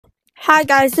Hi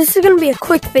guys, this is going to be a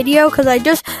quick video because I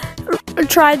just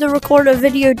tried to record a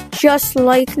video just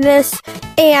like this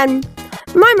and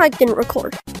my mic didn't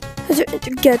record.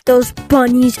 Get those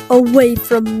bunnies away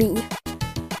from me.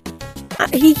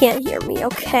 He can't hear me,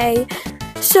 okay?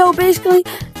 So basically,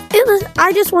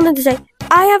 I just wanted to say,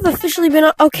 I have officially been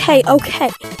on, okay.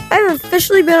 I have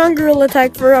officially been on Gorilla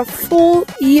Tag for a full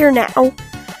year now.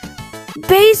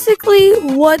 Basically,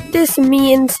 what this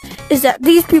means is that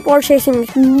these people are chasing me.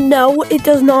 No, it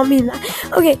does not mean that.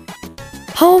 Okay.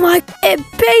 It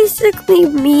basically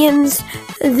means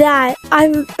that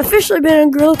I've officially been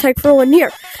on Gorilla Tag for 1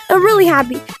 year. I'm really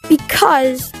happy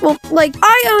because,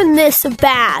 I own this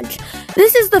badge.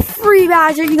 This is the free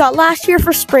badge that you got last year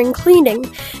for spring cleaning.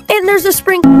 And there's a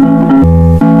spring clean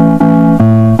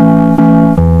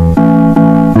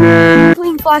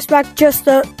flashback just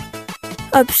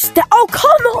oh,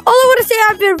 come on! All I want to say,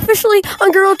 I've been officially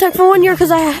on Gorilla Tag for 1 year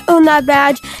because I own that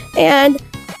badge. And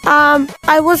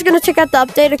I was going to check out the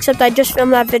update, except I just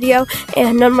filmed that video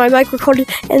and my mic recorded,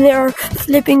 and there are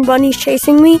flipping bunnies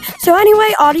chasing me. So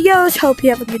anyway, adios. Hope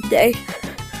you have a good day.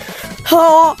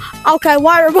 Oh, okay,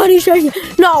 why are bunnies chasing?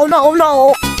 No.